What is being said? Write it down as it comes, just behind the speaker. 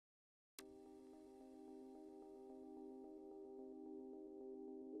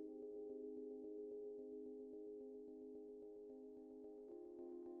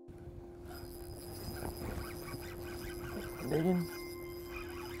begging?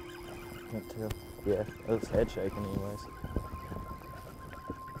 Can't tell. Yeah, it was head shaking anyways.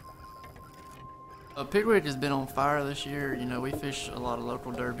 Pickwick has been on fire this year. You know, we fish a lot of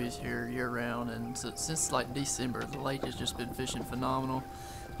local derbies here year round, and so, since like December, the lake has just been fishing phenomenal.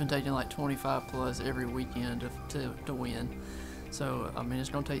 It's been taking like 25 plus every weekend to win. So, I mean, it's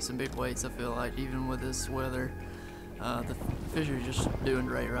gonna take some big weights, I feel like, even with this weather. The fish are just doing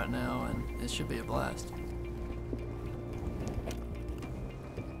great right now, and it should be a blast.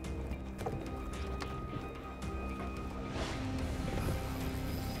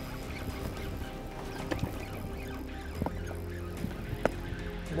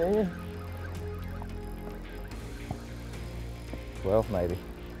 Did 12 maybe.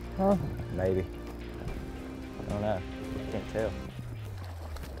 Huh? Maybe. I don't know. Can't tell.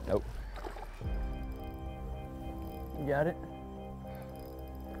 Nope. You got it?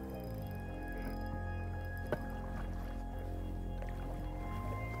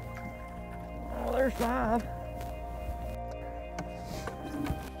 Oh, there's 5.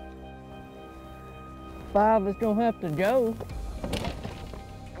 5 is gonna have to go.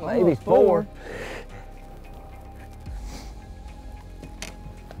 Maybe 4.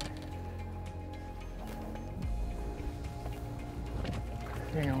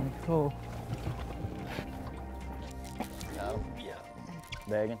 Damn, full. Oh, yeah.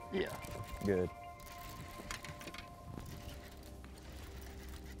 Begging? Yeah. Good.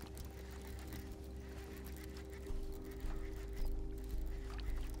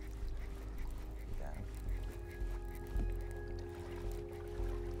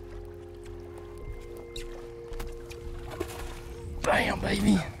 Bam,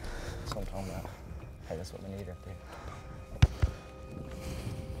 baby. That's what I'm talking about. Hey, that's what we need right there.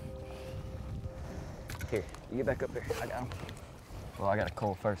 Here, you get back up there. I got him. Well, I got a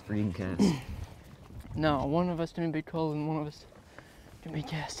call first for you can cast. No, one of us didn't be cold and one of us didn't be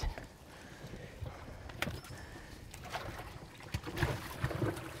casting.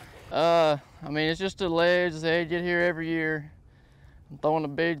 I mean, it's just a ledge. They get here every year. I'm throwing a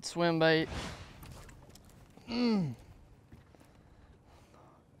big swim bait.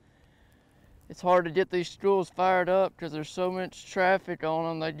 It's hard to get these schools fired up because there's so much traffic on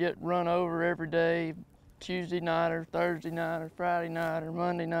them. They get run over every day, Tuesday night or Thursday night or Friday night or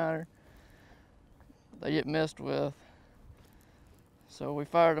Monday night. Or they get messed with. So we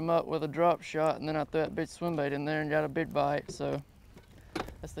fired them up with a drop shot, and then I threw that big swim bait in there and got a big bite. So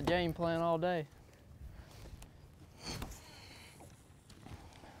that's the game plan all day.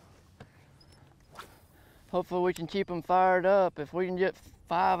 Hopefully we can keep them fired up. If we can get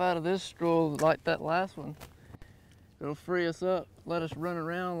 5 out of this school like that last one, it'll free us up, let us run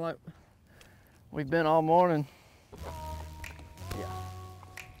around like we've been all morning. Yeah.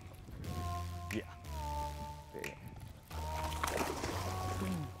 Yeah.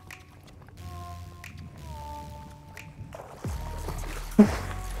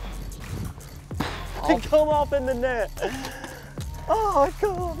 It come off in the net. Oh, it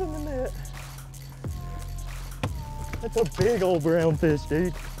come off in the net. That's a big old brown fish,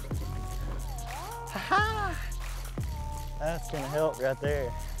 dude. Ha-ha! That's gonna help right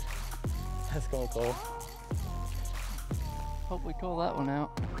there. That's gonna call. Hope we call that one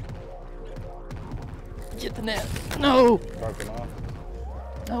out. Get the net. No! Broken off.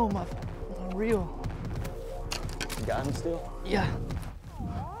 No, my reel. You got him still? Yeah.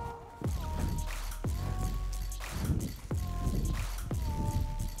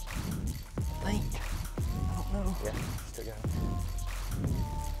 I think. I don't know. Yeah, still got him.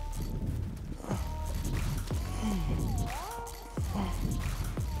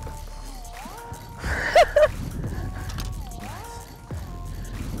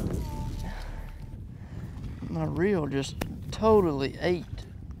 My reel just totally ate.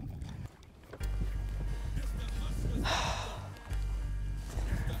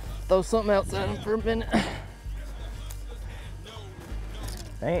 Throw something else at him for a minute.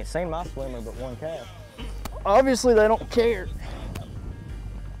 They ain't seen my swimmer but one cast. Obviously they don't care.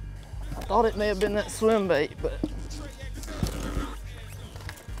 I thought it may have been that swim bait, but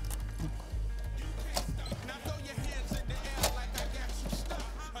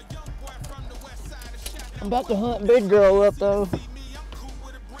I'm about to hunt Big Girl up though.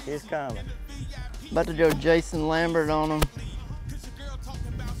 He's coming. About to go Jason Lambert on him.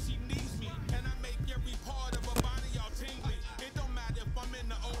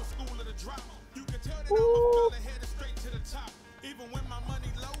 Ooh.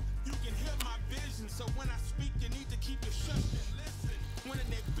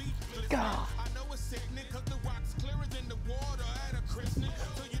 God.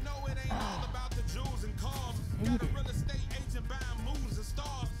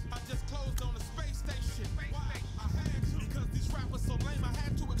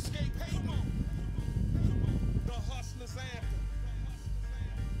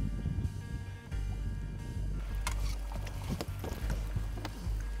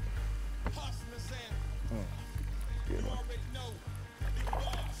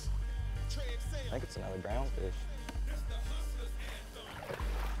 another groundfish.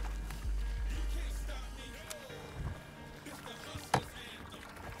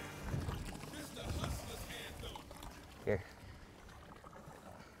 Here.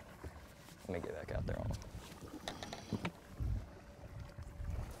 Let me get back out there on him.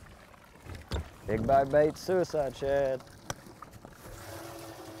 Big bite bait, suicide shad.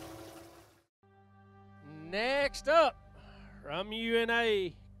 Next up, from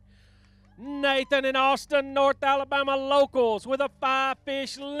UNA, Nathan and Austin, North Alabama locals with a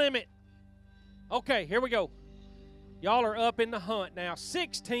 5-fish limit. Okay, here we go. Y'all are up in the hunt now,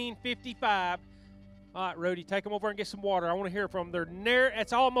 16:55. All right, Rudy, take them over and get some water. I want to hear from them.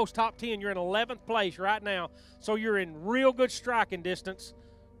 It's almost top 10. You're in 11th place right now, so you're in real good striking distance.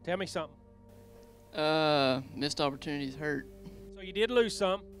 Tell me something. Missed opportunities hurt. So you did lose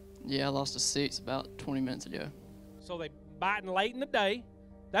some. Yeah, I lost a 6 about 20 minutes ago. So they biting late in the day.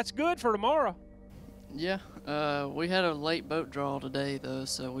 That's good for tomorrow. Yeah, we had a late boat draw today, though,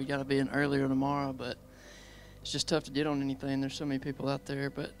 so we got to be in earlier tomorrow, but it's just tough to get on anything. There's so many people out there,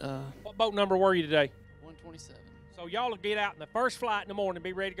 but... What boat number were you today? 127. So y'all will get out in the first flight in the morning,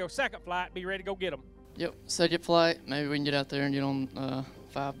 be ready to go. Second flight, be ready to go get them. Yep, second flight. Maybe we can get out there and get on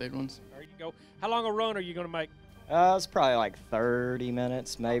 5 big ones. There you go. How long a run are you going to make? It's probably like 30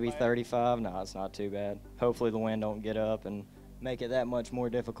 minutes, maybe 35. No, it's not too bad. Hopefully the wind don't get up and make it that much more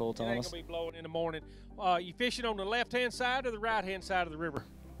difficult It on ain't us. going to be blowing in the morning. You fishing on the left-hand side or the right-hand side of the river?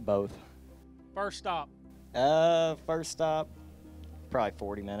 Both. First stop. First stop, probably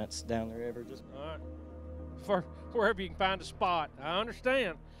 40 minutes down the river. Just All right. For wherever you can find a spot. I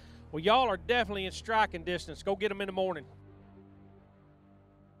understand. Well, y'all are definitely in striking distance. Go get them in the morning.